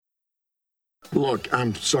Look,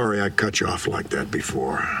 I'm sorry I cut you off like that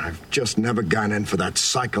before. I've just never gone in for that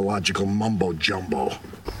psychological mumbo-jumbo.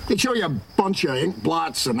 They show you a bunch of ink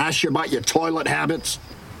blots and ask you about your toilet habits.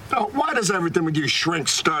 Oh, why does everything with you shrink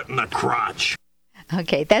start in the crotch?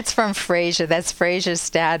 Okay, that's from Frasier. That's Frasier's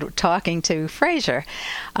dad talking to Frasier.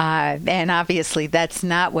 And obviously that's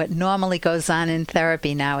not what normally goes on in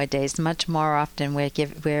therapy nowadays. Much more often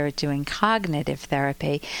we're doing cognitive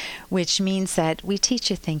therapy, which means that we teach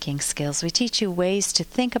you thinking skills. We teach you ways to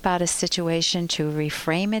think about a situation, to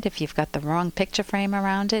reframe it if you've got the wrong picture frame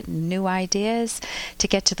around it, new ideas, to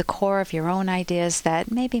get to the core of your own ideas that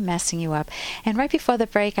may be messing you up. And right before the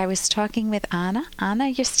break, I was talking with Anna. Anna,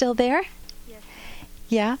 you're still there?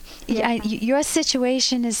 Yeah. Your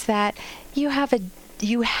situation is that you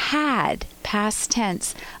had, past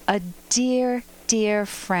tense, a dear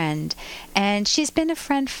friend, and she's been a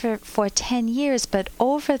friend for 10 years, but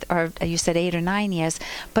or you said 8 or 9 years,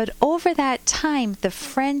 but over that time, the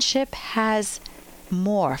friendship has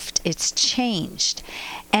morphed. It's changed.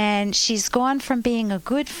 And she's gone from being a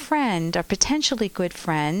good friend, a potentially good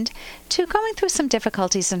friend, to going through some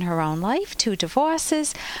difficulties in her own life, 2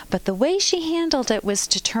 divorces. But the way she handled it was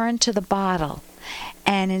to turn to the bottle.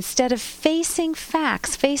 And instead of facing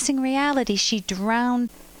facts, facing reality, she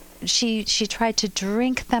drowned. She tried to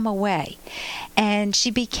drink them away. And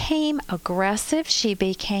she became aggressive. She's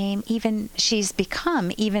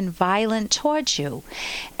become even violent towards you.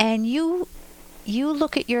 And you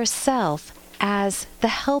look at yourself as the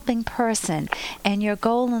helping person, and your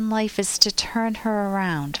goal in life is to turn her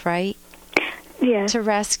around, right? Yes. To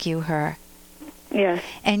rescue her. Yes.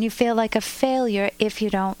 And you feel like a failure if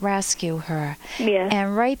you don't rescue her. Yes.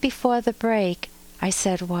 And right before the break, I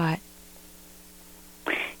said what?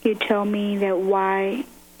 You tell me that why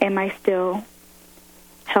am I still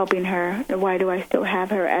helping her? Why do I still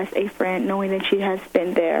have her as a friend, knowing that she has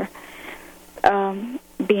been there?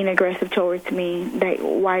 Being aggressive towards me, that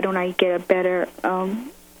why don't I get a better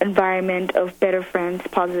environment of better friends,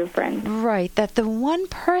 positive friends? Right, that the one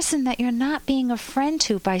person that you're not being a friend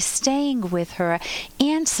to by staying with her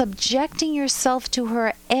and subjecting yourself to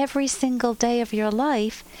her every single day of your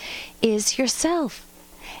life is yourself.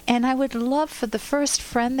 And I would love for the first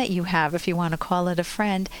friend that you have, if you want to call it a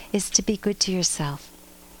friend, is to be good to yourself.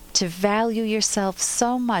 To value yourself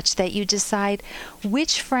so much that you decide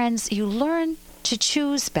which friends you learn to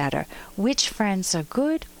choose better, which friends are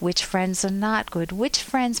good, which friends are not good, which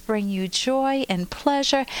friends bring you joy and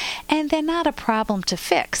pleasure, and they're not a problem to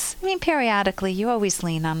fix. I mean, periodically you always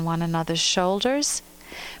lean on one another's shoulders,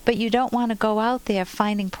 but you don't want to go out there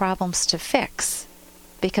finding problems to fix,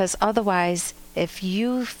 because otherwise, if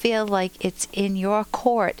you feel like it's in your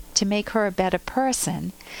court to make her a better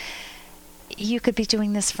person, you could be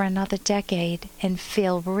doing this for another decade and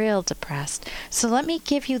feel real depressed. So let me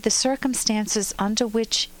give you the circumstances under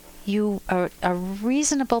which a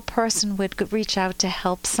reasonable person would reach out to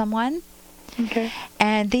help someone. Okay.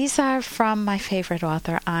 And these are from my favorite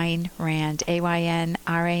author, Ayn Rand,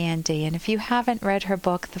 Ayn-Rand. And if you haven't read her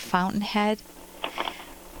book, The Fountainhead,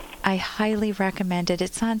 I highly recommend it.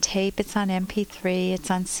 It's on tape, it's on MP3,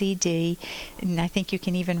 it's on CD, and I think you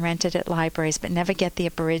can even rent it at libraries, but never get the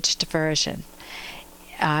abridged version.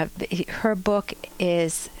 Her book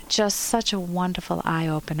is just such a wonderful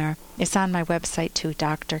eye-opener. It's on my website too,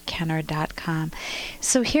 drkenner.com.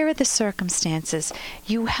 So here are the circumstances.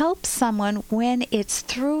 You help someone when it's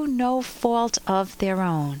through no fault of their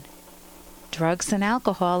own. Drugs and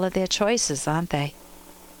alcohol are their choices, aren't they?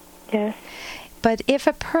 Yes. But if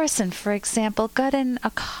a person, for example, got in a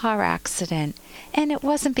car accident, and it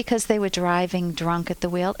wasn't because they were driving drunk at the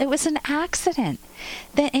wheel, it was an accident,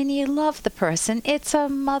 and you love the person, it's a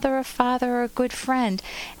mother, a father, or a good friend,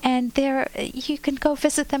 and you can go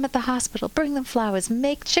visit them at the hospital, bring them flowers,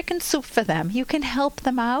 make chicken soup for them, you can help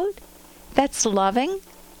them out. That's loving.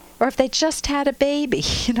 Or if they just had a baby,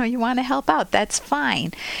 you want to help out, that's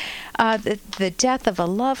fine. The death of a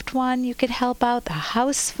loved one, you could help out. A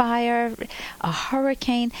house fire, a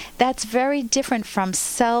hurricane, that's very different from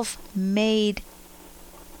self-made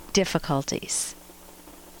difficulties.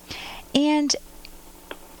 And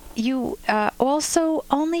you also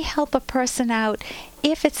only help a person out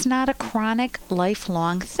if it's not a chronic,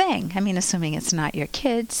 lifelong thing. I mean, assuming it's not your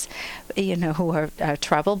kids, who are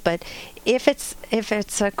troubled, but if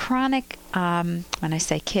it's a chronic, when I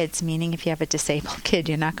say kids, meaning if you have a disabled kid,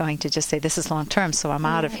 you're not going to just say, this is long term, so I'm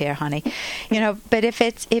out of here, honey. But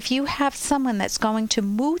if you have someone that's going to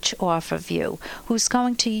mooch off of you, who's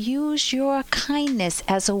going to use your kindness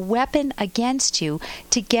as a weapon against you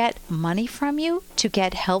to get money from you, to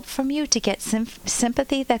get help from you, to get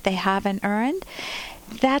sympathy that they haven't earned,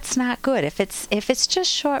 that's not good. If it's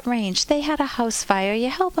just short range, they had a house fire, you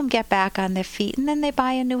help them get back on their feet, and then they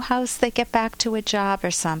buy a new house, they get back to a job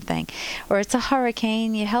or something. Or it's a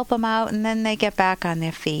hurricane, you help them out, and then they get back on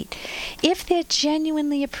their feet. If they're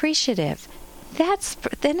genuinely appreciative,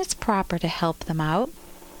 then it's proper to help them out.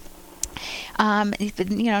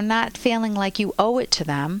 Not feeling like you owe it to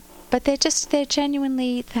them, but they're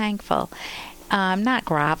genuinely thankful. Not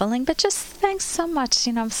groveling, but just thanks so much.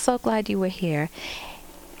 I'm so glad you were here.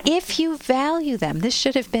 If you value them, this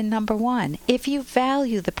should have been number one. If you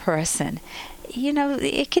value the person,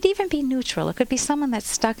 it could even be neutral. It could be someone that's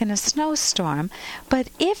stuck in a snowstorm. But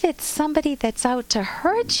if it's somebody that's out to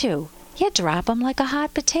hurt you, drop them like a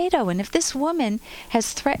hot potato. And if this woman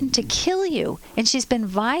has threatened to kill you, and she's been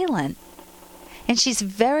violent, and she's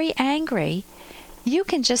very angry, you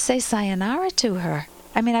can just say sayonara to her.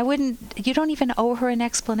 I mean, you don't even owe her an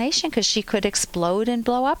explanation, because she could explode and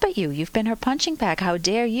blow up at you. You've been her punching bag. How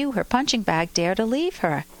dare you, her punching bag, dare to leave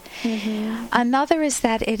her? Mm-hmm. Another is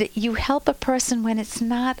that you help a person when it's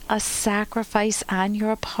not a sacrifice on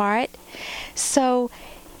your part. So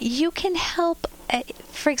you can help.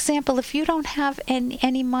 For example, if you don't have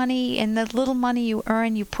any money, and the little money you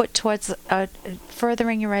earn you put towards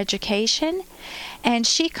furthering your education, and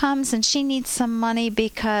she comes and she needs some money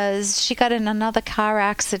because she got in another car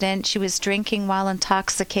accident, she was drinking while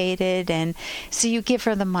intoxicated, and so you give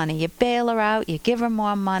her the money. You bail her out, you give her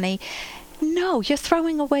more money. No, you're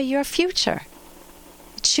throwing away your future.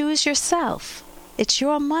 Choose yourself. It's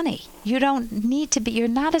your money. You don't need to be, you're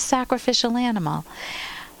not a sacrificial animal.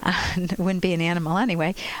 It wouldn't be an animal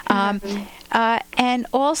anyway. And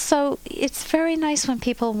also, it's very nice when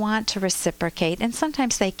people want to reciprocate, and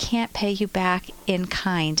sometimes they can't pay you back in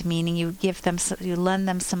kind, meaning you lend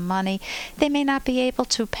them some money. They may not be able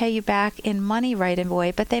to pay you back in money right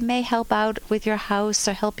away, but they may help out with your house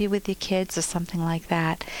or help you with your kids or something like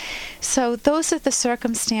that. So those are the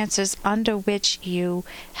circumstances under which you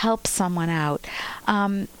help someone out.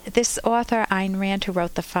 This author, Ayn Rand, who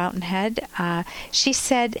wrote The Fountainhead, she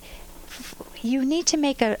said, you need to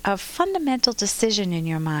make a fundamental decision in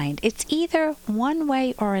your mind. It's either one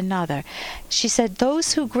way or another. She said,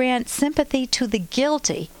 those who grant sympathy to the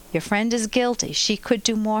guilty, your friend is guilty, she could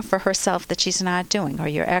do more for herself that she's not doing, or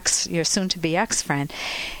your soon-to-be ex-friend.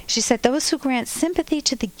 She said, those who grant sympathy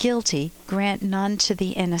to the guilty grant none to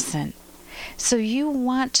the innocent. So you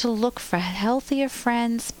want to look for healthier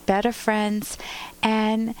friends, better friends,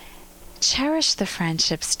 and cherish the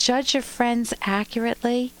friendships. Judge your friends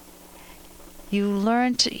accurately.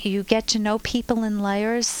 You get to know people in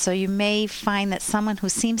layers, so you may find that someone who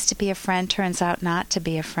seems to be a friend turns out not to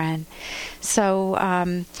be a friend. So,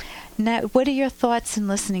 now, what are your thoughts in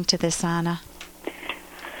listening to this, Anna?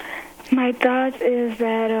 My thoughts is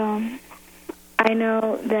that I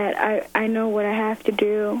know what I have to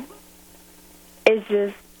do. It's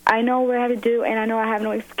just I know what I have to do, and I know I have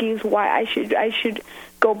no excuse why I should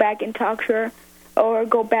go back and talk to her or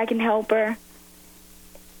go back and help her.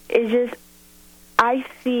 It's just I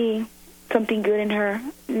see something good in her.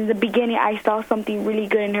 In the beginning, I saw something really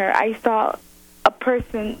good in her. I saw a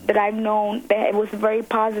person that I've known that was very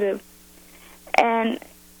positive and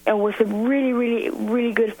was a really, really,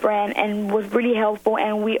 really good friend and was really helpful,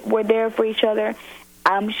 and we were there for each other.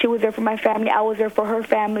 She was there for my family. I was there for her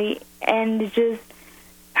family. And it just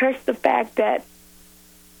hurts the fact that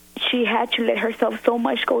she had to let herself so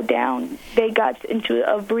much go down. They got into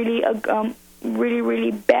a really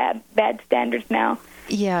really bad standards now.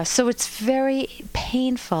 Yeah, so it's very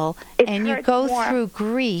painful, and you go through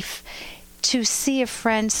grief to see a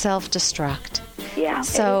friend self-destruct. Yeah.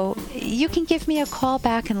 So you can give me a call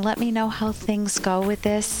back and let me know how things go with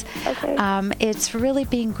this. Okay. It's really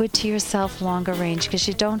being good to yourself longer range, because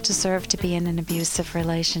you don't deserve to be in an abusive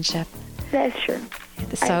relationship. That's true.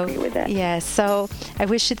 So, I agree with that. Yeah, so I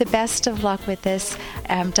wish you the best of luck with this.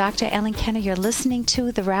 Dr. Ellen Kenner, you're listening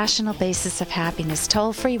to The Rational Basis of Happiness.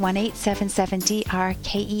 Toll free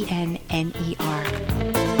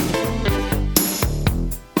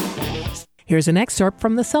 1-877-DRKENNER. Here's an excerpt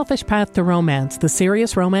from The Selfish Path to Romance, the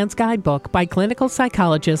Serious Romance Guidebook by clinical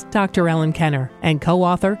psychologist Dr. Ellen Kenner and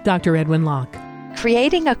co-author Dr. Edwin Locke.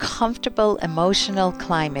 Creating a comfortable emotional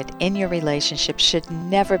climate in your relationship should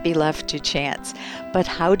never be left to chance. But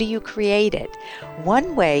how do you create it?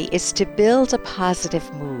 One way is to build a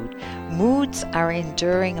positive mood. Moods are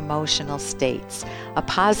enduring emotional states. A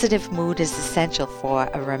positive mood is essential for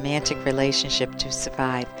a romantic relationship to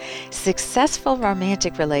survive. Successful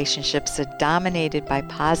romantic relationships are dominated by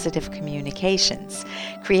positive communications.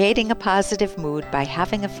 Creating a positive mood by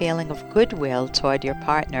having a feeling of goodwill toward your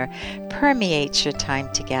partner permeates your time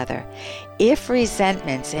together. If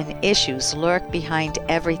resentments and issues lurk behind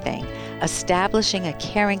everything, establishing a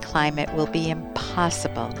caring climate will be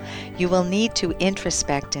impossible. You will need to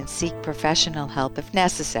introspect and seek professional help if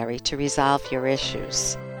necessary to resolve your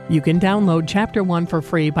issues. You can download Chapter 1 for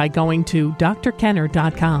free by going to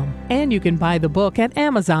drkenner.com, and you can buy the book at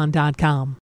amazon.com.